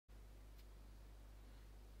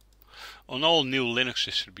On all new Linux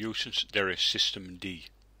distributions there is systemd.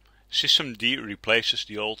 Systemd replaces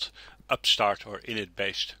the old upstart or init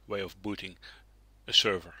based way of booting a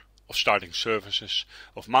server, of starting services,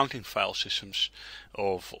 of mounting file systems,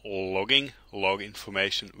 of logging, log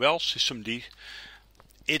information. Well, systemd,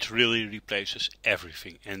 it really replaces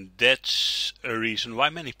everything, and that's a reason why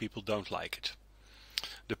many people don't like it.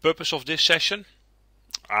 The purpose of this session,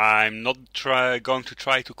 I'm not going to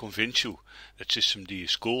try to convince you that systemd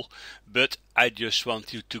is cool, but I just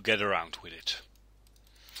want you to get around with it.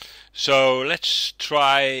 So let's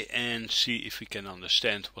try and see if we can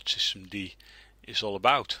understand what systemd is all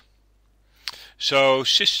about. So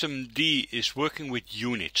systemd is working with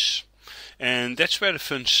units, and that's where the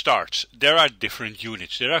fun starts. There are different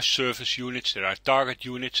units. There are service units, there are target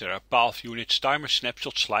units, there are path units, timer,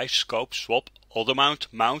 snapshot, slice, scope, swap, auto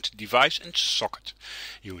mount, device and socket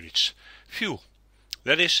units. Phew,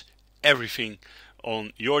 that is everything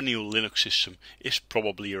on your new Linux system is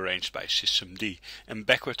probably arranged by systemd, and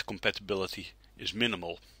backward compatibility is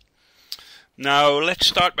minimal. Now let's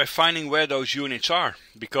start by finding where those units are,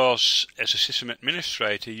 because as a system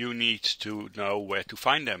administrator you need to know where to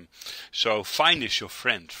find them. So find is your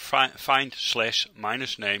friend. Find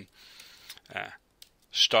 /-name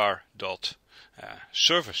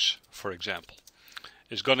 *service, for example,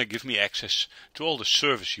 is going to give me access to all the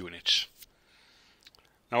service units.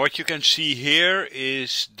 Now what you can see here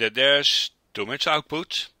is that there's too much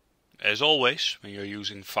output, as always when you're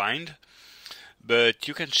using find. But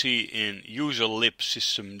you can see in user lib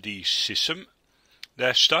systemd system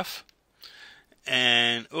there's stuff,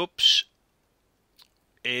 and oops,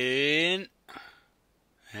 in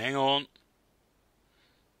hang on,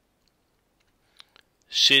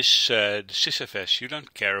 the sysfs, you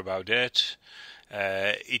don't care about that.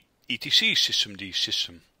 etc systemd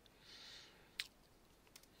system.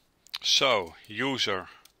 So user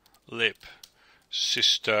lib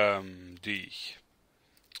systemd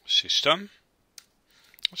system.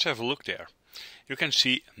 Let's have a look there. You can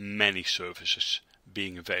see many services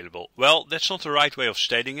being available. Well, that's not the right way of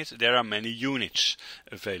stating it. There are many units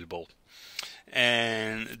available.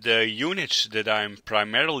 And the units that I'm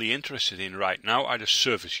primarily interested in right now are the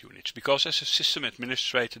service units, because as a system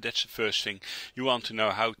administrator that's the first thing you want to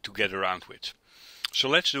know how to get around with. So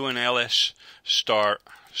let's do an ls star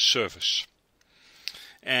service.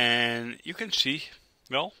 And you can see,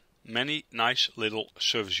 well, many nice little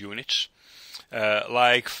service units.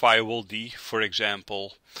 Like firewalld, for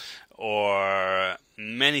example, or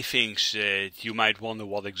many things that you might wonder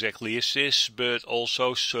what exactly is this, but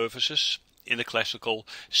also services in the classical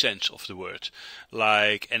sense of the word,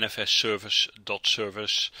 like nfs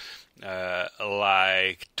service.service,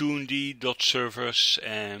 like toond.service,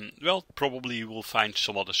 and well, probably you will find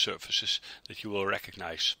some other services that you will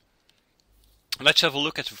recognize. Let's have a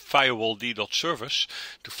look at firewalld.service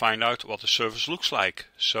to find out what the service looks like.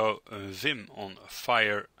 So vim on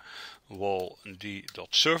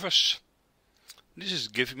firewalld.service. This is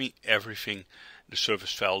giving me everything the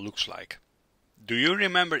service file looks like. Do you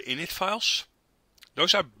remember init files?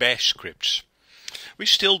 Those are bash scripts. We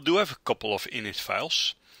still do have a couple of init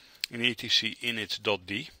files in etc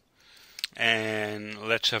init.d. And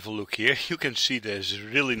let's have a look here. You can see there's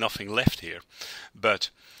really nothing left here. But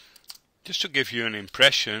just to give you an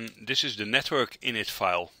impression, this is the network init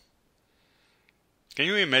file. Can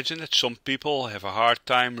you imagine that some people have a hard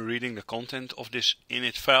time reading the content of this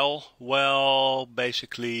init file? Well,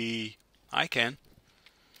 basically I can.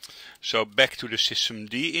 So back to the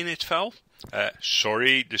systemd init file. The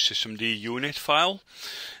systemd unit file,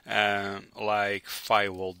 like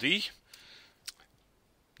firewalld.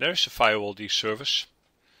 There's a firewalld service.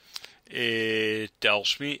 It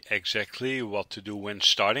tells me exactly what to do when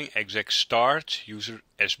starting. Exec start user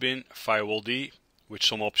sbin firewalld with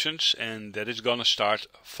some options, and that is gonna start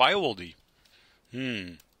firewalld.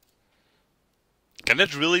 Can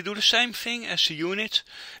that really do the same thing as a unit,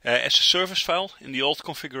 as a service file in the old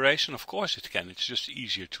configuration? Of course it can. It's just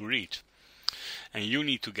easier to read, and you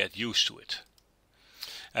need to get used to it.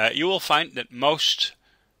 You will find that most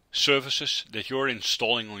services that you're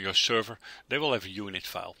installing on your server, they will have a unit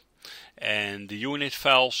file. And the unit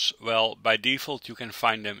files, well, by default you can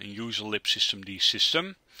find them in user lib systemd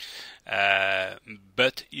system,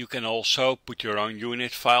 but you can also put your own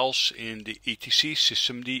unit files in the etc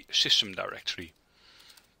systemd system directory.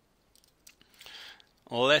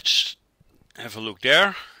 Let's have a look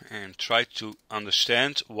there and try to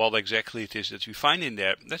understand what exactly it is that we find in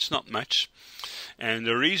there. That's not much, and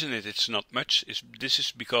the reason that it's not much is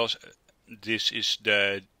because this is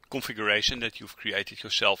the configuration that you've created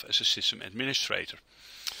yourself as a system administrator.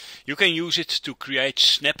 You can use it to create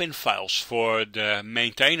snap-in files for the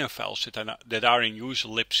maintainer files that are in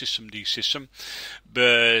userlib systemd system,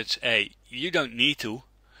 but hey, you don't need to,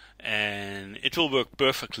 and it will work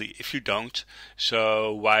perfectly if you don't.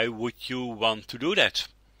 So why would you want to do that?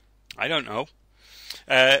 I don't know.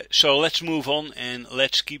 So let's move on and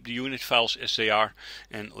let's keep the unit files as they are,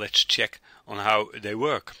 and let's check on how they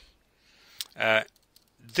work.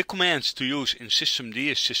 The command to use in systemd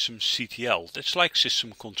is systemctl. That's like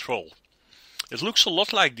system control. It looks a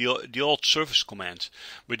lot like the old service command,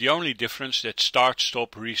 with the only difference that start,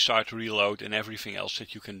 stop, restart, reload and everything else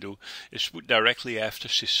that you can do is put directly after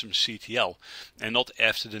systemctl and not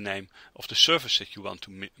after the name of the service that you want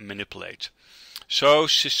to manipulate. So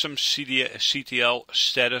systemctl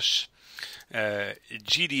status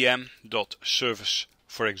gdm.service,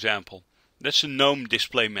 for example. That's a GNOME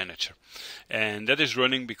display manager, and that is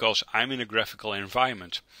running because I'm in a graphical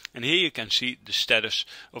environment. And here you can see the status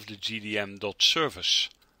of the gdm.service.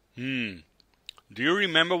 Do you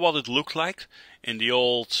remember what it looked like in the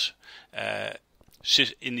old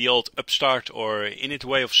Upstart or init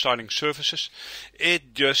way of starting services?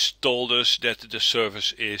 It just told us that the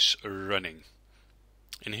service is running.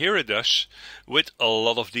 And here it does, with a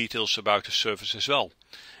lot of details about the service as well.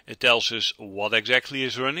 It tells us what exactly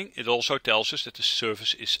is running. It also tells us that the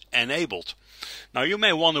service is enabled. Now you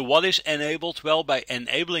may wonder, what is enabled? Well, by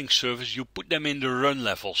enabling service you put them in the run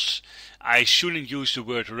levels. I shouldn't use the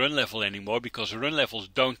word run level anymore because run levels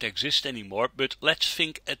don't exist anymore, but let's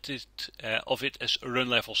think of it as run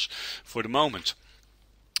levels for the moment.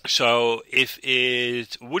 So if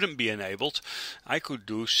it wouldn't be enabled, I could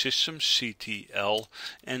do systemctl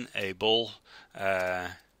enable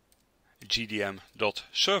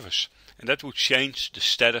gdm.service, and that would change the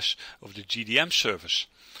status of the GDM service,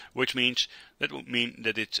 which means that would mean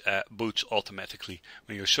that it boots automatically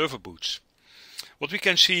when your server boots. What we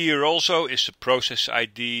can see here also is the process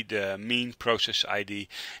ID, the mean process ID,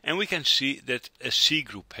 and we can see that a C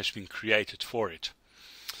group has been created for it.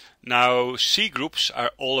 Now, C groups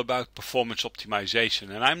are all about performance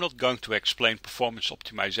optimization, and I'm not going to explain performance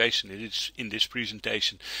optimization in this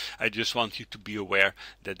presentation. I just want you to be aware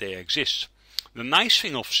that they exist. The nice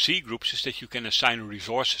thing of C groups is that you can assign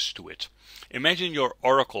resources to it. Imagine your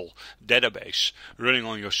Oracle database running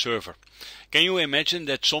on your server. Can you imagine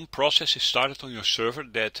that some process is started on your server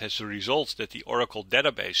that has the result that the Oracle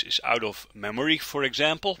database is out of memory, for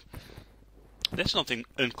example? That's nothing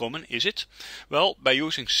uncommon, is it? Well, by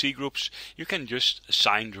using C groups, you can just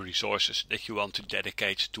assign the resources that you want to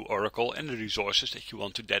dedicate to Oracle and the resources that you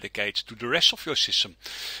want to dedicate to the rest of your system.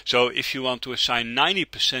 So if you want to assign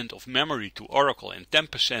 90% of memory to Oracle and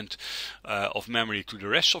 10% of memory to the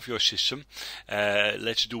rest of your system,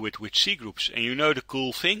 let's do it with C groups. And you know the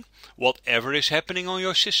cool thing? Whatever is happening on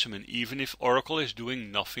your system, and even if Oracle is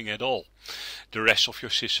doing nothing at all, the rest of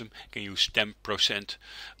your system can use 10%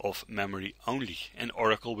 of memory only, and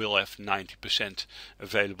Oracle will have 90%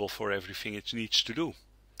 available for everything it needs to do.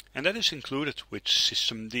 And that is included with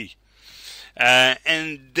systemd.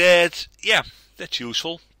 And that's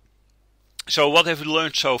useful. So what have we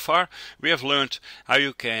learned so far? We have learned how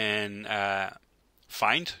you can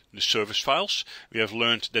find the service files. We have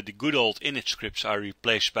learned that the good old init scripts are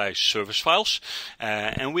replaced by service files,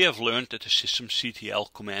 and we have learned that the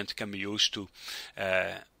systemctl command can be used to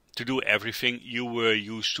do everything you were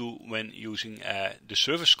used to when using the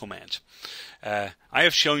service command. I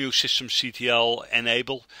have shown you systemctl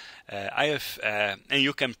enable. And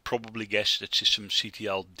you can probably guess that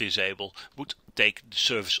systemctl disable would take the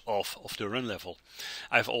service off of the run level.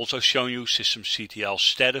 I've also shown you systemctl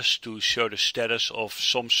status to show the status of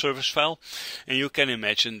some service file, and you can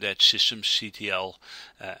imagine that systemctl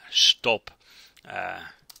stop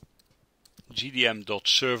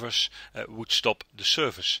gdm.service would stop the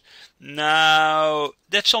service. Now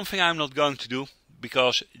that's something I'm not going to do,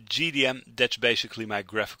 because GDM, that's basically my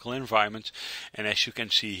graphical environment, and as you can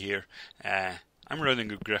see here, I'm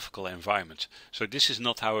running a graphical environment. So this is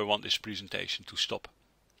not how I want this presentation to stop.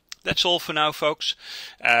 That's all for now, folks.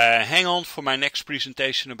 Hang on for my next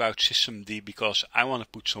presentation about systemd, because I want to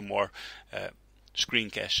put some more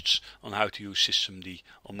screencasts on how to use systemd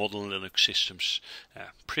on modern Linux systems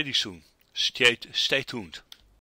pretty soon. Stay tuned.